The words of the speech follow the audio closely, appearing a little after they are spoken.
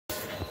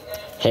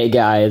Hey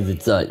guys,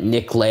 it's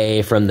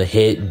nickle from the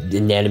hit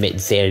Inanimate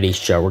Insanity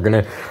show. We're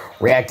gonna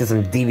react to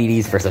some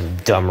DVDs for some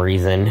dumb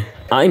reason.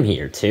 I'm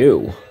here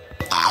too.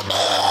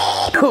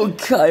 Oh,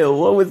 Kyle,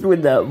 what was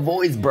with that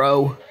voice,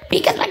 bro?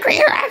 Because my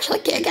creator actually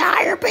kicked a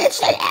higher pitch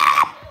than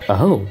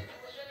Oh.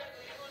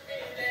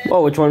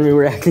 Well, which one are we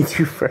reacting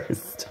to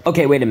first?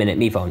 Okay, wait a minute,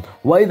 Memephone.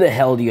 Why the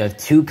hell do you have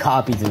two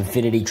copies of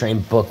Infinity Train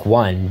Book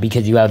 1?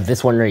 Because you have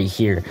this one right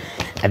here,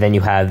 and then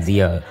you have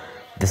the,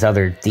 this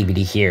other DVD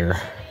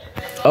here.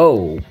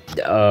 Oh,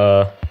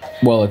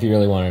 well, if you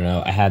really want to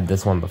know, I had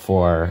this one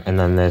before, and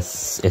then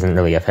this isn't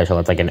really official.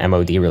 It's like an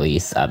MOD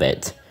release of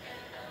it.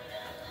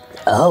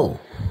 Oh.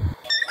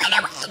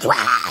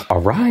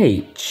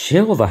 Alright,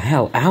 chill the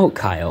hell out,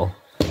 Kyle.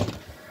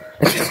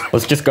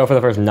 Let's just go for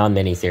the first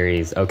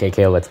non-mini-series. Okay,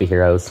 Kahl, let's be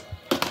heroes.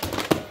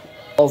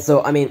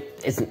 Also, I mean,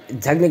 it's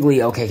technically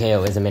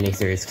OKKO is a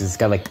mini-series because it's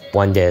got like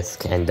one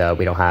disc, and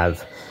we don't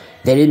have...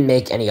 They didn't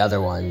make any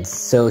other ones,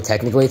 so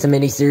technically it's a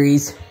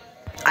mini-series.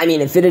 I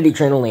mean, Infinity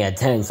Train only had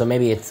 10, so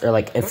maybe it's... Or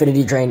like,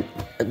 Infinity Train...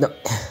 No.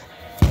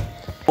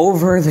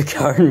 Over the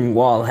Garden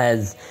Wall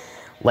has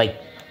like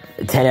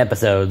 10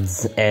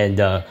 episodes, and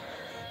I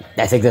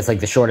think that's like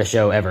the shortest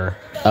show ever.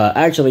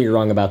 Actually, you're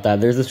wrong about that.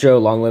 There's a show,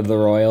 Long Live the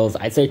Royals.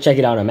 I'd say check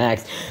it out on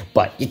Max,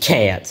 but you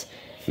can't.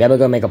 Maybe I'll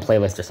go make a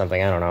playlist or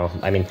something. I don't know.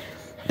 I mean,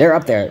 they're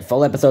up there.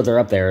 Full episodes are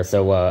up there,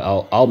 so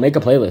I'll make a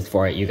playlist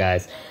for it, you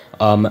guys.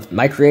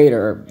 My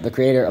creator,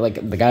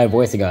 like the guy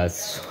voicing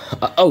us.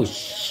 Oh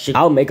shit!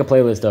 I'll make a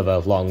playlist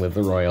of Long Live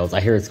the Royals. I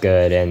hear it's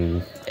good,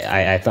 and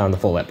I found the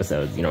full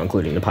episodes, you know,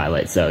 including the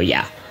pilot. So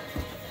yeah.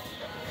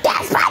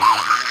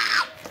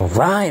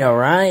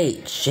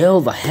 Alright,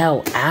 chill the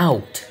hell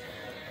out.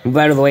 Move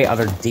out of the way,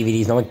 other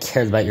DVDs. No one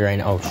cares about you right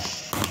now. Oh,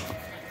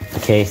 the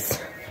case.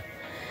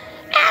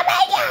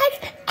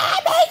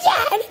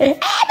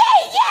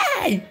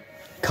 Amazon!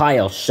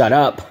 Kyle, shut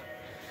up.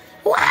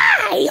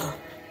 Why?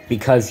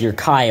 Because you're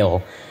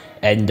Kyle,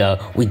 and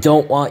we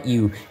don't want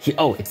you.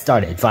 Oh, it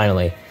started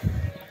finally.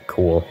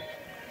 Cool.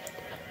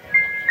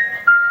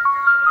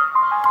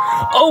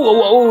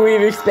 Oh, what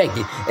we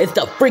expected. It's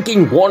the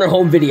freaking Warner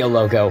Home Video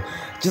logo.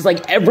 Just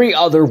like every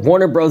other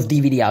Warner Bros.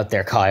 DVD out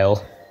there,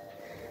 Kyle.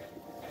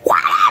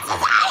 What is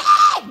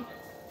it?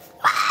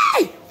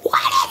 Why?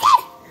 What is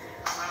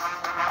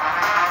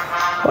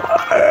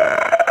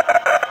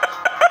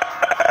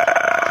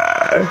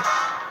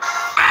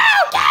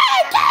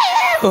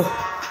it?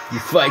 You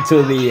fight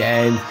till the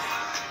end.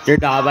 You're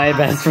not my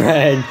best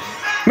friend.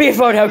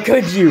 Memephone, how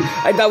could you?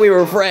 I thought we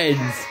were friends.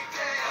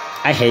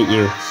 I hate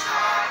you.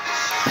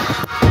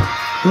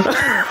 Well,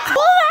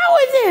 that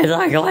was it.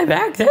 Like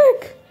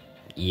climactic?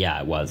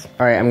 Yeah, it was.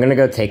 Alright, I'm gonna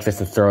go take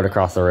this and throw it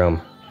across the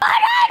room. But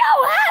I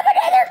don't have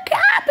another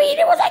copy.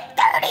 It was like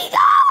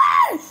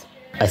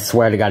 $30. I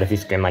swear to God, if you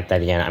scream like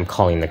that again, I'm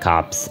calling the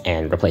cops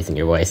and replacing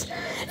your voice.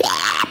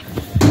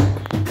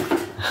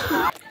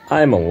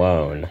 I'm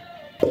alone.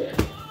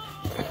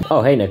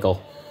 Oh, hey, Nickel.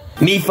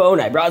 Memephone,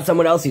 I brought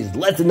someone else who's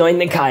less annoying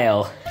than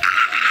Kyle.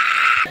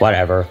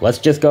 Whatever. Let's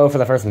just go for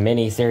the first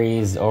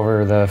mini-series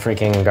over the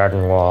freaking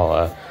garden wall.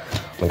 I'm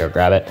gonna go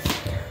grab it.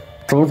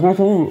 I love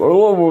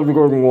the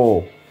garden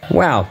wall.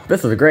 Wow,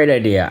 this is a great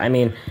idea. I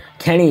mean,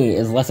 Kenny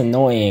is less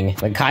annoying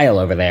than Kyle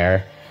over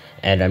there.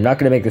 And I'm not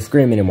gonna make the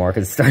scream anymore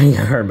because it's starting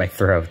to hurt my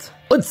throat.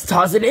 Let's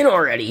toss it in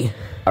already.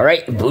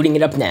 Alright, booting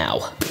it up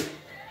now.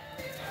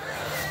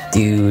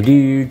 Do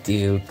do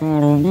do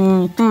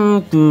do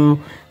do do.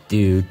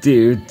 Do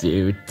do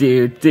do do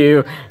do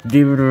do.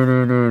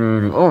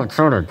 Oh, it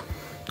started.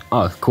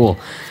 Oh, cool.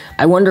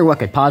 I wonder what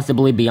could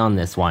possibly be on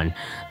this one.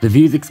 The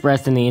views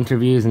expressed in the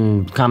interviews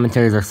and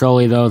commentaries are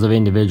solely those of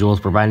individuals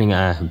providing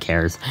who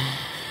cares?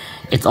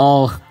 It's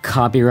all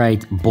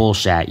copyright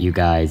bullshit, you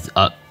guys.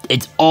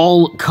 It's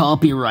all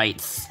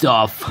copyright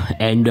stuff,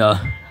 and well,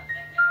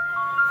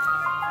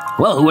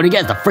 who would've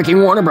guessed the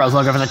freaking Warner Bros.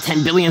 Logo for the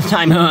 10 billionth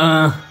time,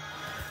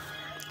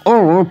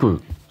 Oh,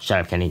 okay. Shut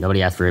up, Kenny.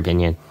 Nobody asked for your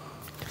opinion.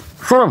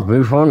 Shut up,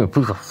 Memephone, you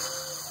piece of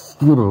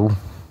shit.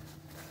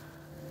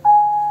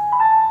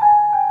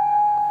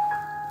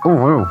 Oh,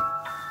 wow.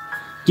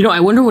 You know, I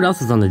wonder what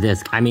else is on the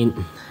disc. I mean,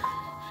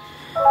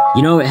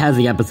 you know, it has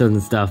the episodes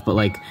and stuff, but,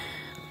 like,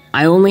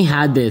 I only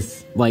had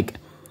this, like,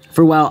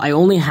 for a while, I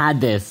only had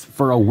this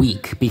for a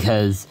week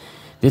because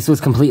this was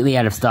completely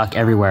out of stock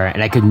everywhere,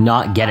 and I could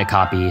not get a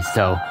copy,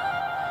 so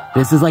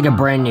this is, like, a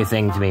brand new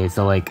thing to me,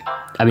 so, like,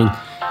 I mean,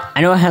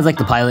 I know it has, like,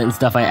 the pilot and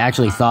stuff. I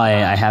actually saw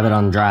it. I have it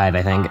on Drive,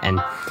 I think,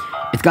 and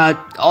it's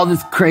got all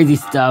this crazy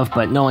stuff,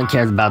 but no one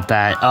cares about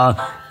that.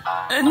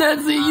 And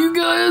that's it, you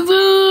guys.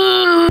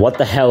 What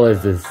the hell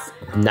is this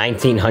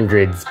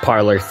 1900s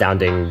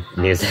parlor-sounding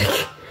music?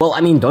 Well,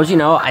 I mean, don't you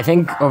know? I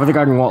think Over the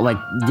Garden Wall, like,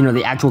 you know,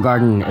 the actual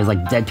garden is,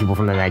 like, dead people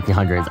from the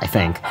 1900s, I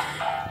think.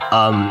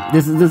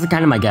 This is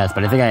kind of my guess,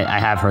 but I think I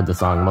have heard the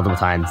song multiple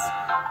times.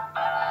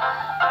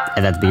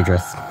 And that's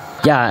Beatrice.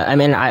 Yeah, I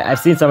mean, I've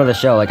seen some of the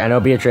show. Like, I know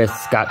Beatrice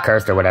got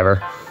cursed or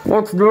whatever.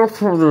 What's next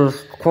for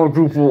this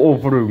quadruple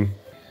opening?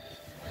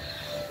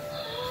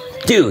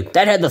 Dude,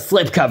 that had the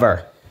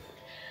slipcover.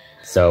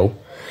 So,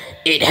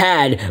 it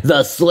had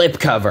the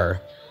slipcover.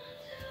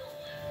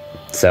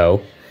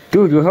 So?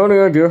 Dude, you have any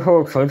idea how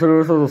expensive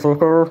this is so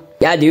far?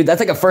 Yeah, dude, that's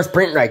like a first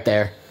print right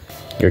there.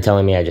 You're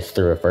telling me I just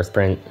threw a first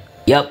print?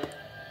 Yep.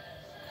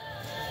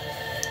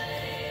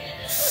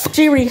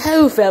 Cheery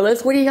ho,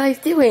 fellas, what are you guys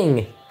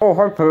doing? Oh,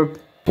 hi,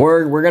 Poop.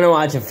 We're gonna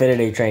watch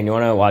Infinity Train. You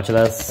wanna watch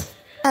this?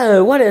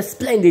 Oh, what a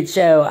splendid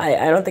show.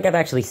 I don't think I've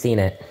actually seen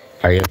it.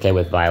 Are you okay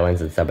with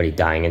violence and somebody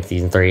dying in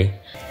season 3?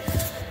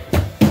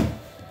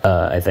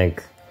 I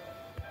think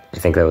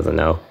that was a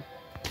no.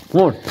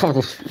 What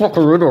the fuck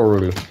are it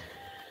already?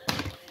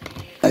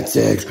 That's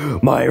it.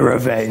 My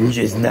revenge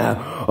is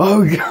now.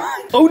 Oh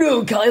god. Oh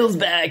no, Kyle's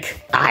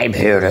back. I'm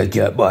here to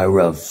get my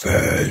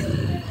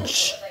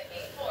revenge.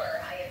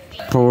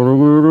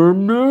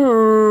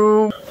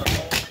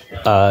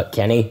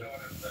 Kenny?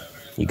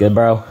 You good,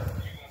 bro?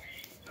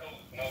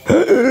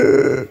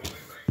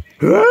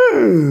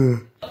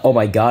 Oh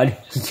my god,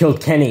 he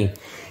killed Kenny.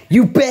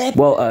 You bet!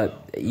 Well,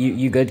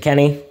 you good,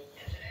 Kenny?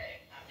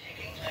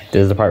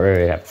 This is the part where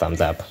we have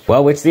thumbs up.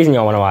 Well, which season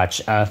y'all want to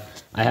watch? I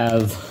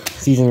have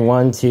season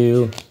 1,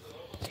 2,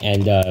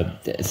 and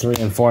 3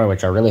 and 4,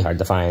 which are really hard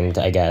to find,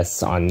 I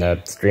guess,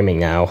 on streaming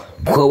now.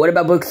 Well, what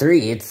about book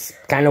 3? It's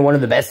kind of one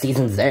of the best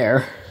seasons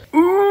there.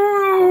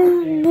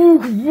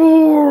 Book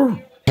 4!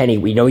 Kenny,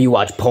 we know you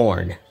watch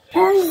porn.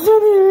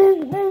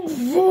 Book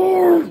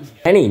 4!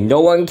 Kenny,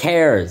 no one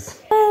cares.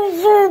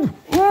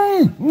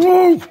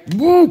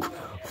 Book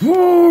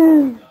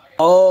 4!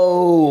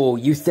 Oh,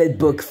 you said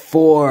book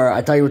 4.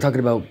 I thought you were talking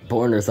about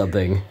porn or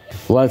something.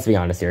 Well, let's be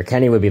honest here.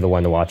 Kenny would be the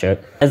one to watch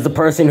it. As the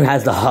person who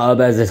has the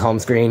hub as his home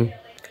screen.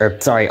 Or,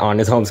 sorry, on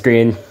his home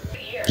screen.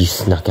 You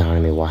snuck out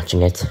on me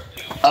watching it.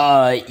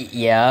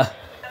 Yeah.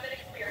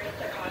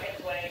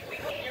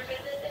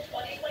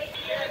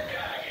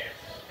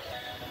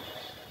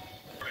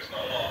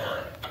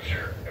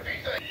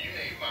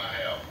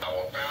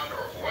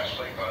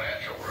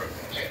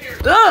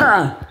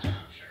 Ah!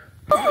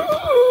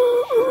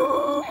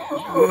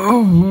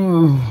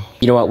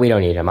 You know what? We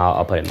don't need him.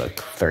 I'll put in book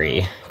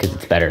 3 because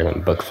it's better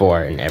than book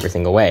 4 in every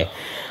single way.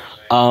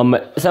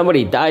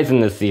 Somebody dies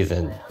in this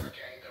season.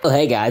 Oh,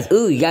 hey guys.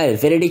 Ooh, you got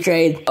Infinity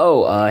Train?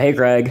 Oh, hey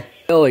Greg.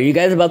 Oh, are you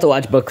guys about to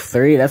watch book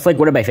 3? That's like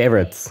one of my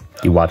favorites.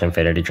 You watch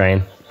Infinity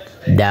Train?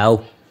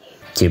 No.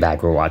 Too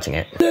bad we're watching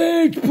it.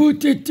 Let's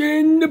put it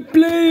in the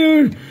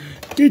player.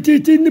 Get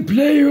it in the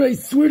player. I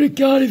swear to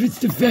God, if it's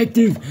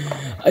defective.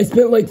 I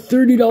spent like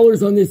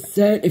 $30 on this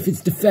set. If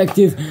it's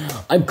defective,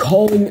 I'm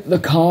calling the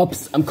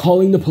cops. I'm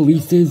calling the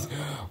polices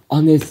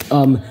on this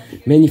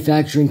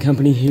manufacturing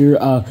company here.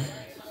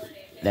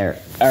 There.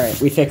 Alright,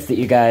 we fixed it,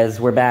 you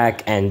guys. We're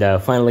back and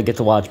finally get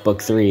to watch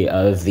book 3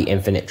 of the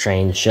Infinite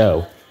Train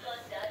show.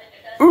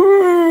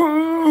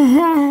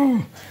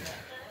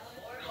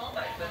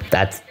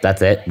 That's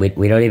it.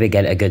 We don't even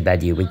get a good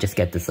menu. We just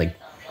get this like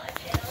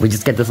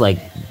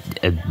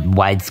a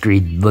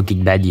widescreen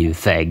looking menu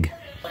thing.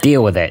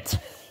 Deal with it.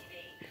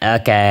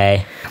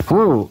 Okay.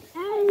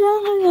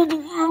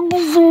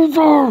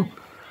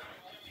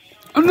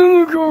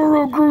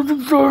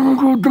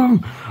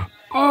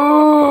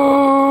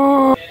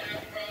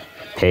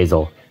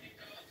 Hazel.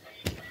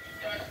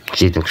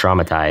 She's been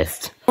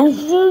traumatized.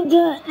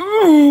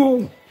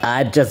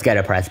 I'm just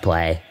gonna press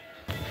play.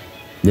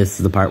 This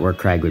is the part where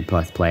Craig would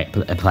press play.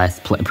 Press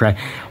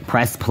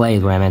play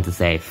is what I meant to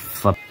say.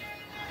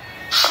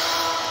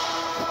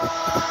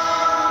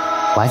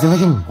 Why is it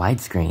like in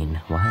widescreen?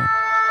 What?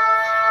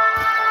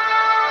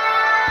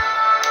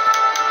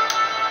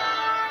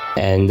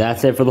 And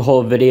that's it for the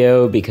whole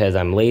video because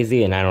I'm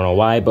lazy and I don't know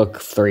why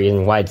book 3 is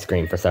in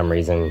widescreen for some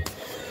reason.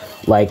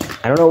 Like,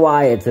 I don't know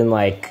why it's in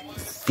like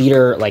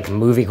theater, like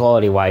movie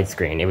quality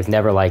widescreen. It was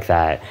never like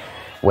that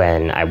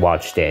when I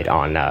watched it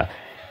on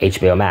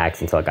HBO Max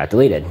until it got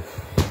deleted.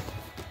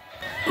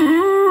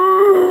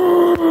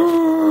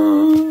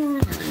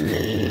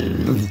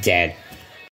 Dead.